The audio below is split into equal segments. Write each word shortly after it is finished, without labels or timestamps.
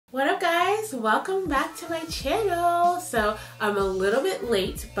guys, welcome back to my channel. So I'm a little bit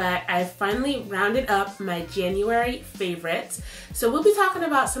late, but I finally rounded up my January favorites. So we'll be talking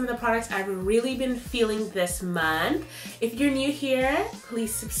about some of the products I've really been feeling this month. If you're new here,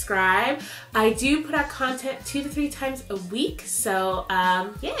 please subscribe. I do put out content 2 to 3 times a week, so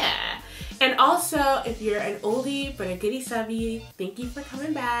yeah. And also, if you're an oldie but a goodie subby, thank you for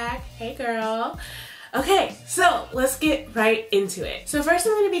coming back. Hey girl. Okay, so let's get right into it. So first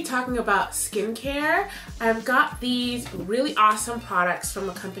I'm going to be talking about skincare. I've got these really awesome products from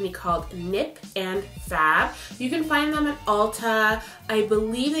a company called Nip and Fab. You can find them at Ulta. I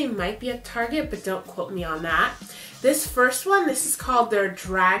believe they might be at Target, but don't quote me on that. This first one, this is called their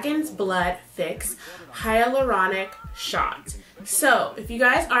Dragon's Blood Fix Hyaluronic Shot. So if you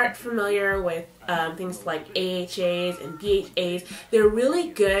guys aren't familiar with things like AHAs and BHAs, they're really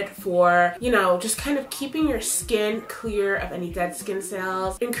good for, you know, just kind of keeping your skin clear of any dead skin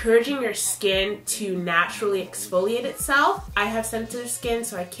cells, encouraging your skin to naturally exfoliate itself. I have sensitive skin,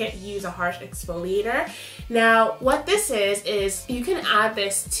 so I can't use a harsh exfoliator. Now, what this is you can add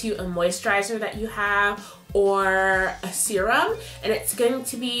this to a moisturizer that you have or a serum, and it's going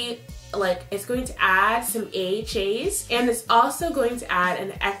to be it's going to add some AHAs, and it's also going to add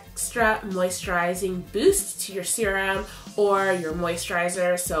an extra moisturizing boost to your serum or your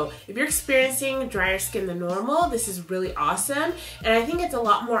moisturizer. So if you're experiencing drier skin than normal, this is really awesome. And I think it's a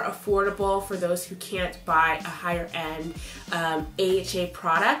lot more affordable for those who can't buy a higher end AHA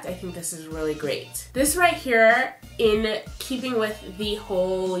product. I think this is really great. This right here, in keeping with the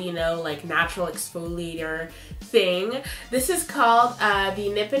whole, you know, like natural exfoliator thing, this is called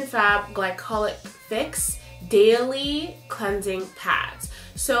the Nip and Fab Glycolic Fix Daily Cleansing Pads.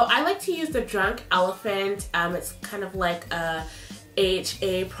 So I like to use the Drunk Elephant. It's kind of like a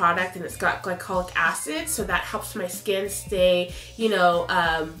AHA product, and it's got glycolic acid, so that helps my skin stay, you know,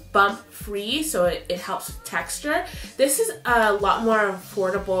 bump free, so it helps with texture. This is a lot more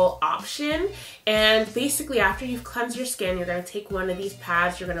affordable option, and basically after you've cleansed your skin, you're going to take one of these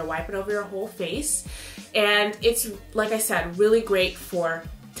pads, you're going to wipe it over your whole face, and it's, like I said, really great for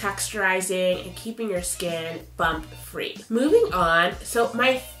texturizing and keeping your skin bump free. Moving on, so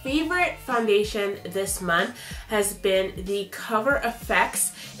my favorite foundation this month has been the Cover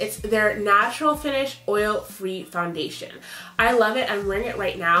FX. It's their natural finish oil-free foundation. I love it. I'm wearing it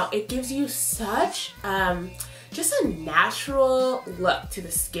right now. It gives you such just a natural look to the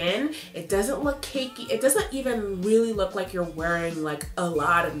skin. It doesn't look cakey. It doesn't even really look like you're wearing like a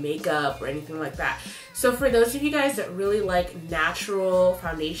lot of makeup or anything like that. So for those of you guys that really like natural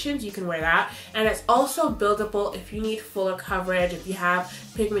foundations, you can wear that. And it's also buildable if you need fuller coverage, if you have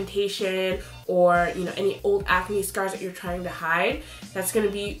pigmentation or, you know, any old acne scars that you're trying to hide. That's gonna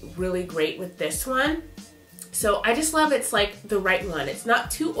be really great with this one. So I just love it's like the right one. It's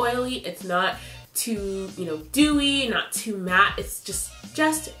not too oily, it's not too, you know, dewy, not too matte. It's just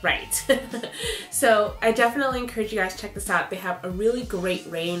right. So I definitely encourage you guys to check this out. They have a really great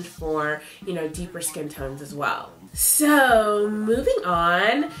range for, you know, deeper skin tones as well. So moving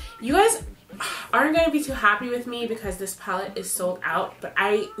on, you guys aren't going to be too happy with me because this palette is sold out, but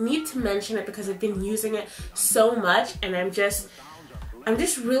I need to mention it because I've been using it so much, and I'm just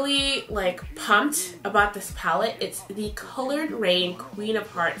really like pumped about this palette. It's the Colored Raine Queen of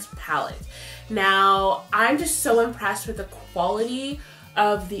Hearts palette. Now, I'm just so impressed with the quality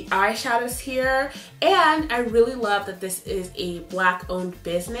of the eyeshadows here, and I really love that this is a Black owned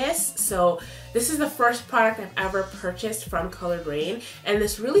business. So this is the first product I've ever purchased from Colored Raine, and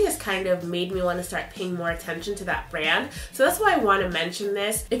this really has kind of made me want to start paying more attention to that brand. So that's why I want to mention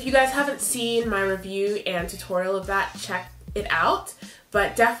this. If you guys haven't seen my review and tutorial of that, check it out.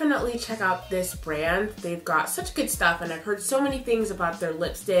 But definitely check out this brand. They've got such good stuff, and I've heard so many things about their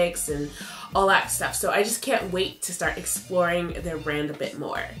lipsticks and all that stuff. So I just can't wait to start exploring their brand a bit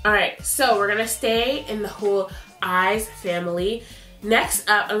more. Alright, so we're gonna stay in the whole eyes family. Next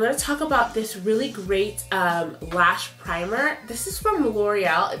up, I'm going to talk about this really great lash primer. This is from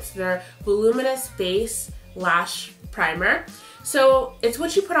L'Oreal. It's their Voluminous Base Lash Primer. So it's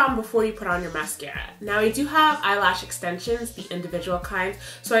what you put on before you put on your mascara. Now I do have eyelash extensions, the individual kinds,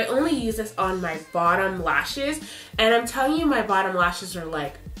 so I only use this on my bottom lashes, and I'm telling you, my bottom lashes are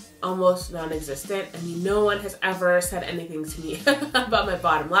like almost non-existent. I mean, no one has ever said anything to me about my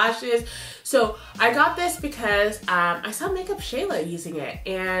bottom lashes. So I got this because I saw Makeup Shayla using it,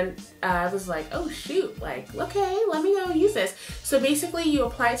 and I was like, oh shoot, like, okay, let me go use this. So basically you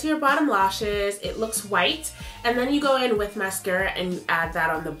apply it to your bottom lashes, it looks white, and then you go in with mascara and you add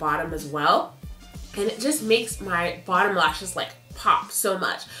that on the bottom as well. And it just makes my bottom lashes like pop so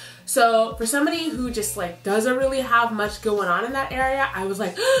much. So for somebody who just like doesn't really have much going on in that area, I was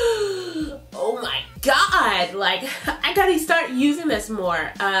like, oh my god, like I gotta start using this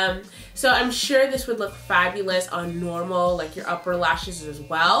more. So I'm sure this would look fabulous on normal, like your upper lashes as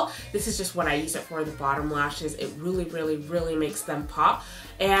well. This is just what I use it for, the bottom lashes. It really, really, really makes them pop.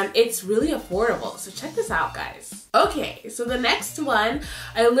 And it's really affordable. So check this out, guys. Okay, so the next one,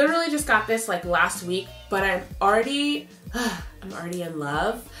 I literally just got this like last week, but I'm already in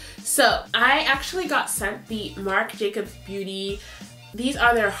love. So I actually got sent the Marc Jacobs Beauty. These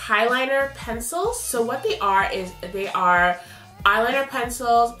are their highliner pencils. So what they are is they are eyeliner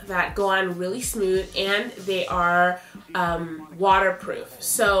pencils that go on really smooth, and they are waterproof.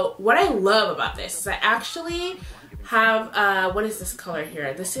 So what I love about this is I actually have, what is this color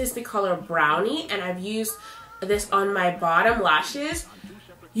here? This is the color Brownie, and I've used this on my bottom lashes.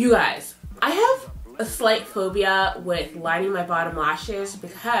 You guys, I have a slight phobia with lining my bottom lashes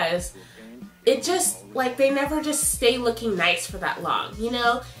because it just, like, they never just stay looking nice for that long, you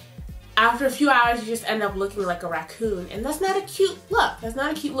know? After a few hours, you just end up looking like a raccoon, and that's not a cute look. That's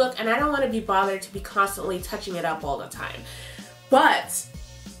not a cute look, and I don't want to be bothered to be constantly touching it up all the time. But,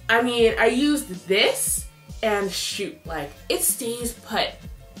 I mean, I used this, and shoot, like, it stays put.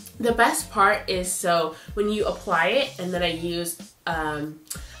 The best part is, so when you apply it, and then I used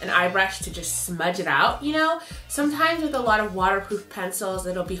an eye brush to just smudge it out, you know? Sometimes with a lot of waterproof pencils,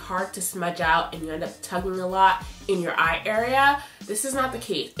 it'll be hard to smudge out and you end up tugging a lot in your eye area. This is not the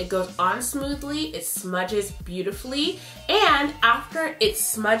case. It goes on smoothly, it smudges beautifully, and after it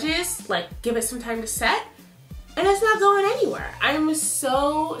smudges, like, give it some time to set, and it's not going anywhere. I'm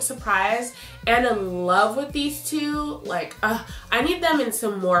so surprised and in love with these two. Like, I need them in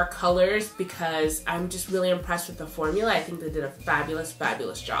some more colors because I'm just really impressed with the formula. I think they did a fabulous,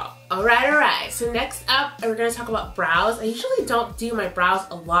 fabulous job. Alright, so next up, we're gonna talk about brows. I usually don't do my brows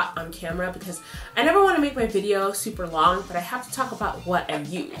a lot on camera because I never want to make my video super long, but I have to talk about what I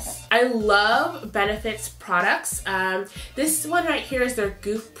use. I love Benefit's products. This one right here is their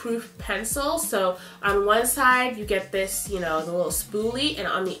Goof Proof pencil. So on one side, you get this, you know, the little spoolie, and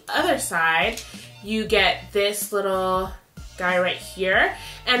on the other side, you get this little guy right here.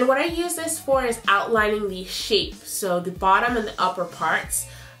 And what I use this for is outlining the shape. So the bottom and the upper parts,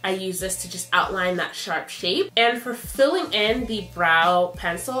 I use this to just outline that sharp shape. And for filling in the brow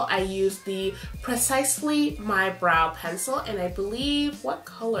pencil, I use the Precisely My Brow pencil, and I believe, what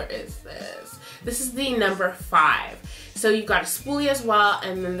color is this? This is the number 5. So you've got a spoolie as well,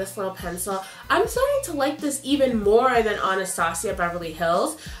 and then this little pencil. I'm starting to like this even more than Anastasia Beverly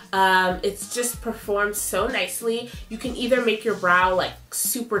Hills. It's just performed so nicely. You can either make your brow like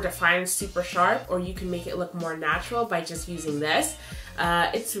super defined, super sharp, or you can make it look more natural by just using this.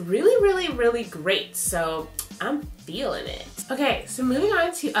 It's really, really, really great. So I'm feeling it. Okay, so moving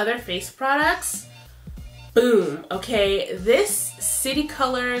on to other face products. Boom. Okay, this City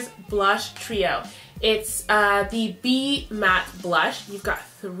Colors Blush Trio. It's the Be Matte Blush. You've got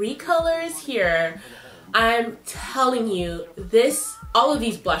 3 colors here. I'm telling you, all of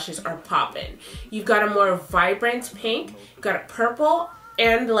these blushes are popping. You've got a more vibrant pink, you've got a purple,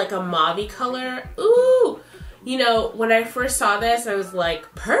 and like a mauve color. Ooh! You know, when I first saw this, I was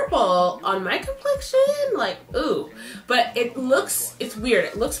like, purple on my complexion? Like, ooh. But it's weird.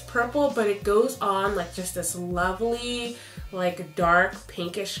 It looks purple, but it goes on like just this lovely, like dark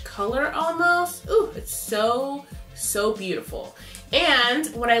pinkish color almost. Ooh, it's so, so beautiful. And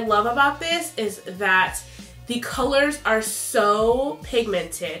what I love about this is that the colors are so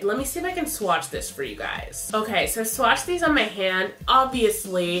pigmented. Let me see if I can swatch this for you guys. Okay, so I swatched these on my hand.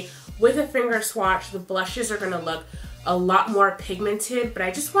 Obviously, with a finger swatch, the blushes are gonna look a lot more pigmented, but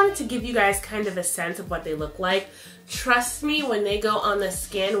I just wanted to give you guys kind of a sense of what they look like. Trust me, when they go on the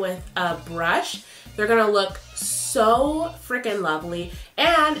skin with a brush, they're gonna look so freaking lovely,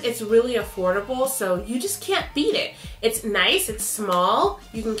 and it's really affordable, so you just can't beat it. It's nice, it's small,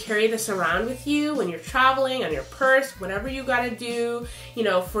 you can carry this around with you when you're traveling, on your purse, whatever you gotta do, you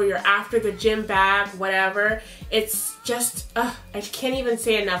know, for your after the gym bag, whatever. It's just, I can't even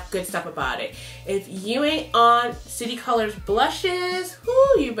say enough good stuff about it. If you ain't on City Colors blushes,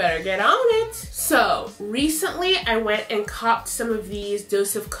 whoo, you better get on it. So, recently I went and copped some of these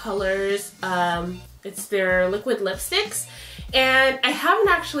Dose of Colors, it's their liquid lipsticks, and I haven't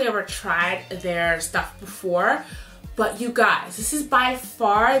actually ever tried their stuff before, but you guys, this is by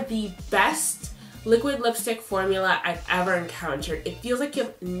far the best liquid lipstick formula I've ever encountered. It feels like you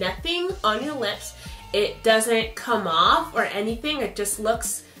have nothing on your lips. It doesn't come off or anything. It just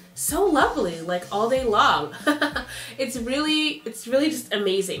looks so lovely, like all day long. It's really just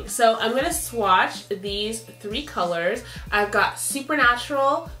amazing. So I'm gonna swatch these 3 colors. I've got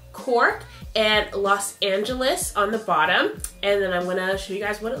Supernatural, Cork and Los Angeles on the bottom, and then I'm gonna show you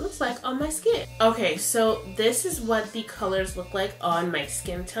guys what it looks like on my skin. Okay, so this is what the colors look like on my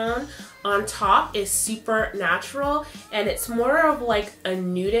skin tone. On top is super natural, and it's more of like a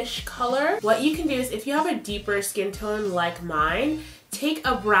nudish color. What you can do is, if you have a deeper skin tone like mine, take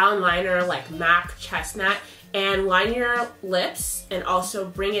a brown liner like MAC Chestnut and line your lips and also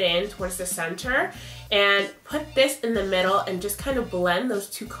bring it in towards the center and put this in the middle and just kind of blend those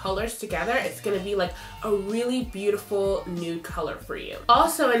two colors together. It's gonna be like a really beautiful nude color for you.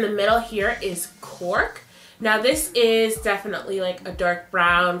 Also in the middle here is Cork. Now this is definitely like a dark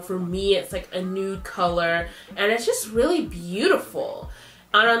brown. For me, it's like a nude color, and it's just really beautiful.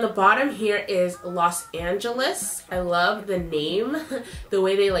 And on the bottom here is Los Angeles. I love the name, the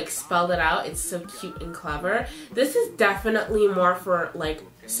way they like spelled it out. It's so cute and clever. This is definitely more for like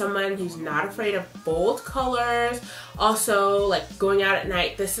someone who's not afraid of bold colors. Also, like going out at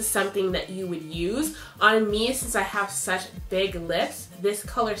night, this is something that you would use. On me, since I have such big lips, this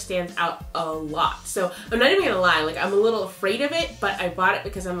color stands out a lot. So I'm not even gonna lie, like I'm a little afraid of it, but I bought it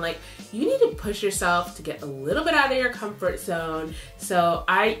because I'm like, you need to push yourself to get a little bit out of your comfort zone. So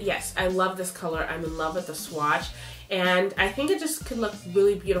yes, I love this color. I'm in love with the swatch. And I think it just could look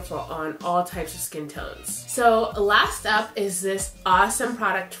really beautiful on all types of skin tones. So last up is this awesome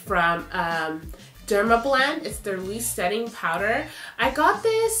product from Dermablend. It's their loose setting powder. I got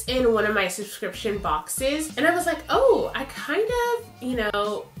this in one of my subscription boxes, and I was like, oh, I kind of, you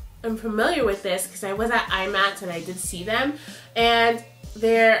know, I'm familiar with this because I was at IMATS and I did see them. And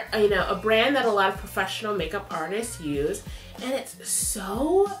they're, you know, a brand that a lot of professional makeup artists use, and it's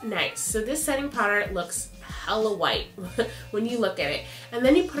so nice. So this setting powder looks hella white when you look at it, and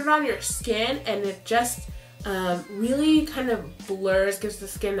then you put it on your skin and it just really kind of blurs, gives the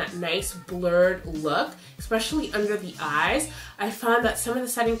skin that nice blurred look, especially under the eyes. I found that some of the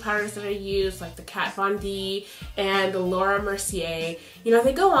setting powders that I use, like the Kat Von D and the Laura Mercier, you know,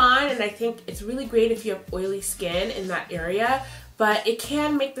 they go on, and I think it's really great if you have oily skin in that area, but it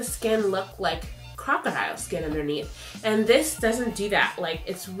can make the skin look like crocodile skin underneath, and this doesn't do that. Like,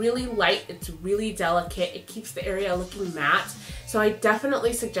 it's really light, it's really delicate, it keeps the area looking matte. So I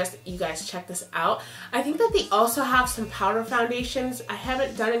definitely suggest that you guys check this out. I think that they also have some powder foundations. I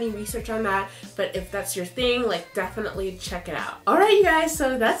haven't done any research on that, but if that's your thing, like, definitely check it out. Alright you guys,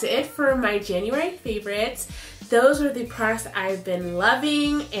 so that's it for my January favorites. Those are the products I've been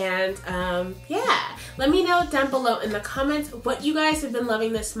loving, and yeah, let me know down below in the comments what you guys have been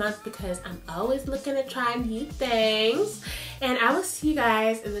loving this month, because I'm always looking to try new things. And I will see you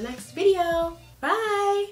guys in the next video. Bye!